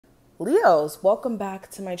Leos, welcome back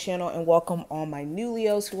to my channel and welcome all my new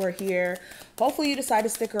Leos who are here. Hopefully you decide to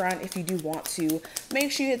stick around if you do want to.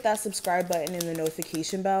 Make sure you hit that subscribe button and the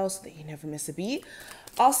notification bell so that you never miss a beat.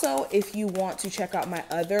 Also, if you want to check out my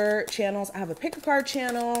other channels, I have a pick a card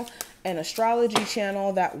channel, an astrology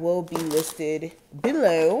channel that will be listed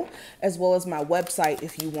below, as well as my website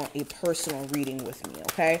if you want a personal reading with me,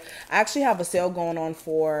 okay? I actually have a sale going on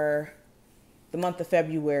for the month of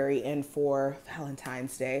February and for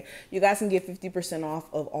Valentine's Day. You guys can get 50% off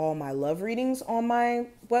of all my love readings on my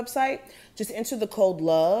website. Just enter the code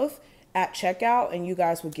LOVE at checkout and you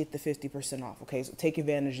guys will get the 50% off. Okay, so take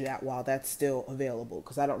advantage of that while that's still available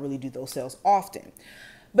because I don't really do those sales often.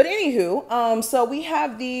 But anywho, so we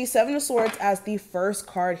have the Seven of Swords as the first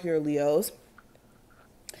card here, Leos.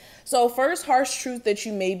 So first harsh truth that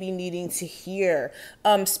you may be needing to hear.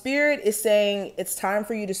 Spirit is saying it's time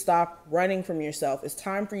for you to stop running from yourself. It's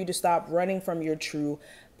time for you to stop running from your true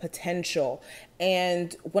potential.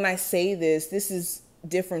 And when I say this, this is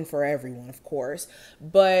different for everyone, of course,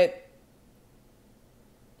 but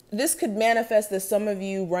this could manifest as some of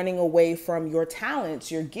you running away from your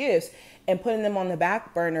talents, your gifts, and putting them on the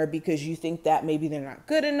back burner because you think that maybe they're not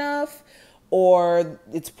good enough, or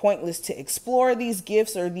it's pointless to explore these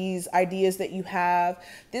gifts or these ideas that you have.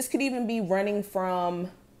 This could even be running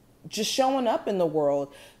from just showing up in the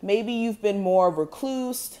world. Maybe you've been more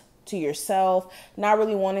recluse to yourself, not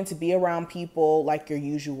really wanting to be around people like your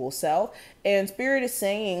usual self. And Spirit is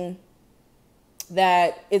saying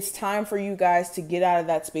that it's time for you guys to get out of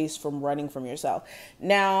that space from running from yourself.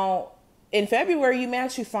 Now, in February, you may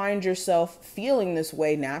actually find yourself feeling this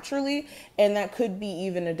way naturally, and that could be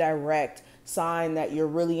even a direct sign that you're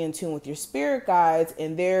really in tune with your spirit guides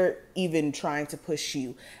and they're even trying to push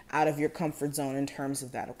you out of your comfort zone in terms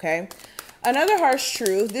of that, okay? Another harsh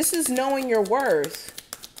truth, this is knowing your worth.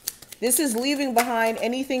 This is leaving behind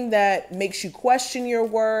anything that makes you question your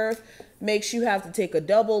worth, makes you have to take a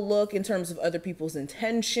double look in terms of other people's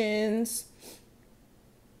intentions.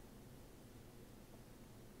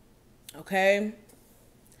 Okay?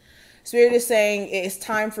 Spirit is saying it's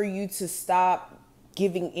time for you to stop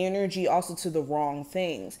giving energy also to the wrong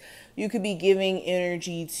things. You could be giving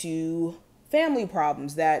energy to family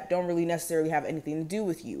problems that don't really necessarily have anything to do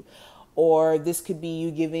with you. Or this could be you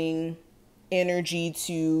giving energy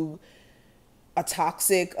to a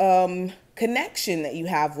toxic connection that you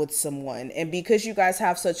have with someone. And because you guys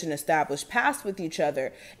have such an established past with each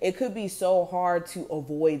other, it could be so hard to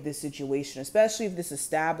avoid this situation, especially if this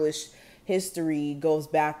established history goes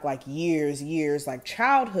back like years, like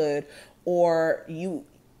childhood, or you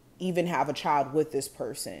even have a child with this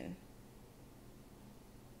person.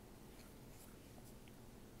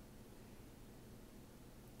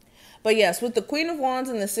 But yes, with the Queen of Wands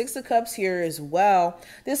and the Six of Cups here as well,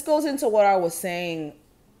 this goes into what I was saying,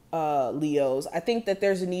 Leos. I think that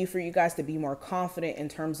there's a need for you guys to be more confident in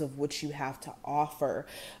terms of what you have to offer.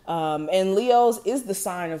 And Leos is the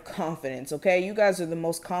sign of confidence, okay? You guys are the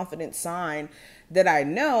most confident sign that I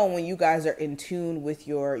know when you guys are in tune with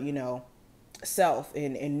your, self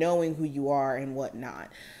and knowing who you are and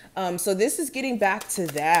whatnot. So this is getting back to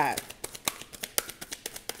that.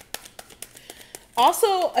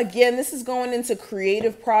 Also, again, this is going into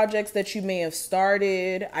creative projects that you may have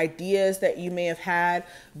started, ideas that you may have had,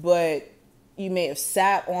 but you may have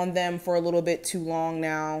sat on them for a little bit too long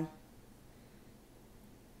now.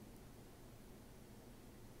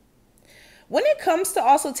 When it comes to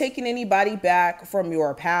also taking anybody back from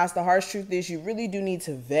your past, the harsh truth is you really do need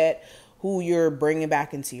to vet who you're bringing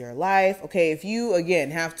back into your life. Okay, if you,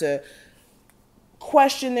 again, have to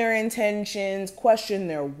question their intentions, question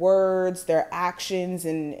their words, their actions,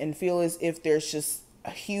 and feel as if there's just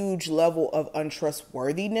a huge level of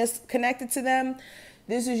untrustworthiness connected to them,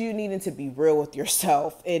 this is you needing to be real with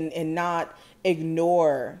yourself and not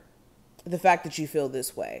ignore the fact that you feel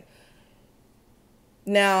this way.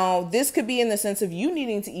 Now, this could be in the sense of you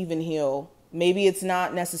needing to even heal. Maybe it's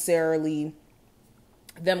not necessarily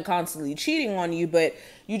them constantly cheating on you, but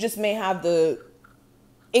you just may have the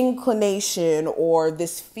inclination or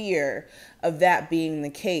this fear of that being the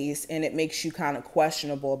case, and it makes you kind of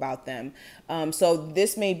questionable about them. So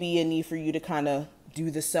this may be a need for you to kind of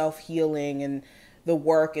do the self-healing and the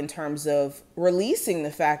work in terms of releasing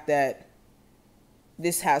the fact that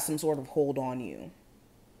this has some sort of hold on you.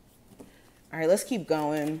 All right, let's keep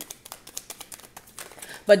going.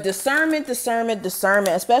 But discernment,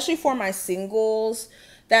 especially for my singles.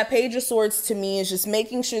 That Page of Swords to me is just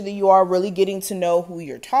making sure that you are really getting to know who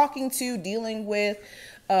you're talking to, dealing with,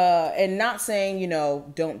 and not saying,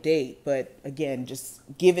 don't date. But again, just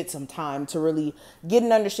give it some time to really get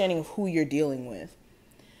an understanding of who you're dealing with.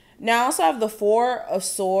 Now I also have the Four of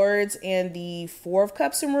Swords and the Four of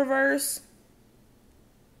Cups in reverse.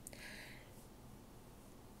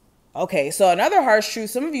 Okay, so another harsh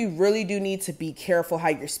truth, some of you really do need to be careful how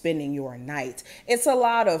you're spending your night. It's a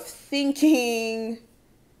lot of thinking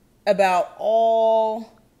about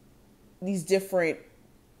all these different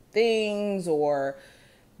things, or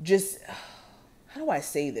just, how do I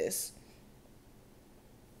say this?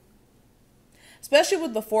 Especially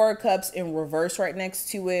with the Four of Cups in reverse right next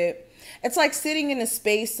to it. It's like sitting in a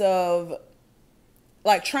space of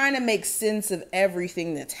like trying to make sense of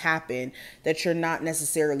everything that's happened that you're not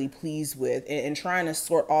necessarily pleased with, and trying to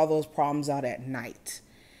sort all those problems out at night.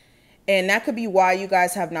 And that could be why you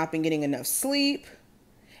guys have not been getting enough sleep.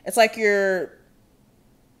 It's like you're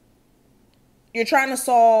trying to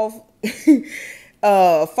solve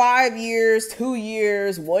 5 years, 2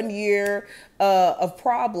 years, 1 year of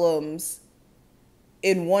problems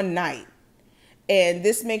in one night. And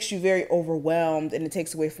this makes you very overwhelmed, and it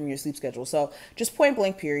takes away from your sleep schedule. So just point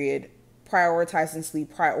blank period, prioritizing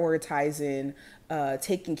sleep, prioritizing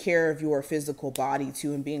taking care of your physical body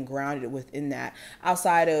too, and being grounded within that.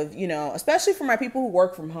 Outside of, you know, especially for my people who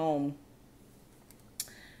work from home.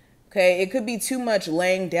 Okay, it could be too much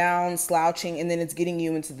laying down, slouching, and then it's getting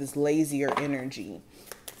you into this lazier energy.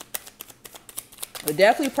 But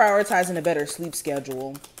definitely prioritizing a better sleep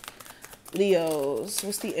schedule. Leos,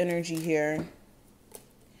 what's the energy here?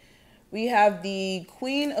 We have the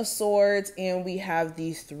Queen of Swords and we have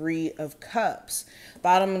the Three of Cups.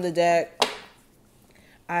 Bottom of the deck,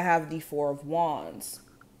 I have the Four of Wands.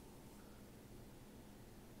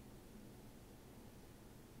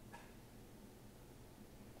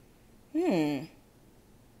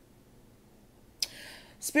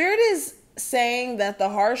 Spirit is saying that the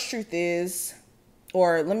harsh truth is,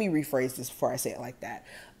 or let me rephrase this before I say it like that.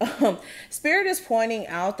 Spirit is pointing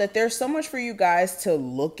out that there's so much for you guys to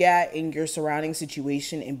look at in your surrounding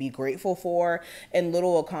situation and be grateful for, and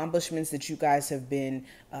little accomplishments that you guys have been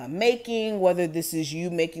making, whether this is you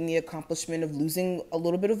making the accomplishment of losing a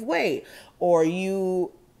little bit of weight, or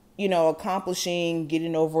you know, accomplishing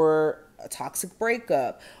getting over a toxic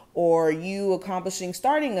breakup, or you accomplishing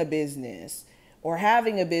starting a business or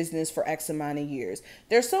having a business for X amount of years.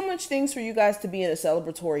 There's so much things for you guys to be in a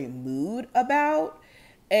celebratory mood about.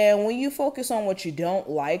 And when you focus on what you don't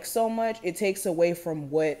like so much, it takes away from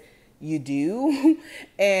what you do.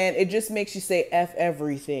 And it just makes you say F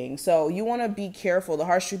everything. So you want to be careful. The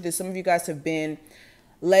harsh truth is some of you guys have been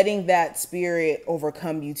letting that spirit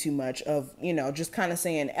overcome you too much, of, you know, just kind of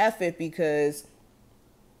saying F it because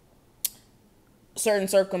certain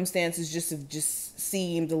circumstances just have just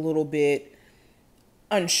seemed a little bit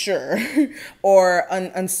unsure or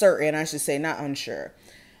uncertain, I should say, not unsure.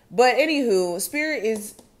 But anywho, Spirit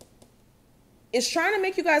is trying to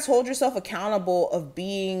make you guys hold yourself accountable of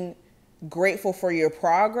being grateful for your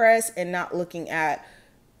progress and not looking at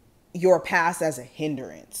your past as a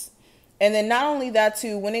hindrance. And then not only that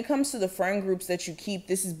too, when it comes to the friend groups that you keep,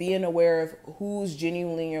 this is being aware of who's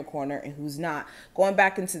genuinely in your corner and who's not. Going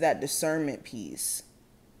back into that discernment piece.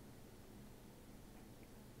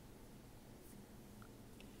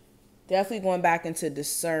 Definitely going back into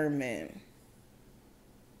discernment.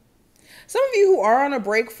 Some of you who are on a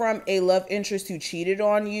break from a love interest who cheated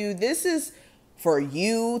on you, this is for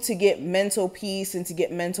you to get mental peace and to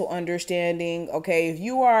get mental understanding. Okay, if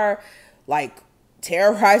you are like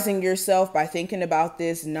terrorizing yourself by thinking about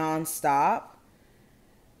this nonstop,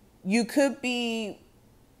 you could be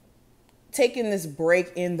taking this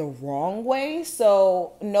break in the wrong way.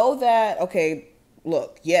 So know that, okay,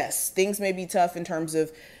 look, yes, things may be tough in terms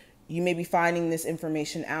of you may be finding this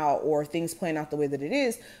information out or things playing out the way that it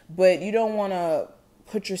is, but you don't want to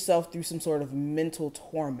put yourself through some sort of mental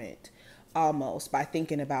torment almost by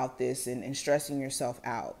thinking about this and stressing yourself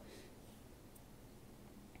out.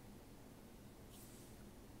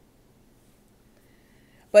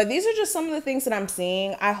 But these are just some of the things that I'm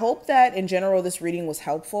seeing. I hope that in general this reading was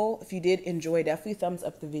helpful. If you did enjoy, definitely thumbs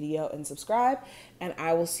up the video and subscribe, and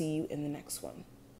I will see you in the next one.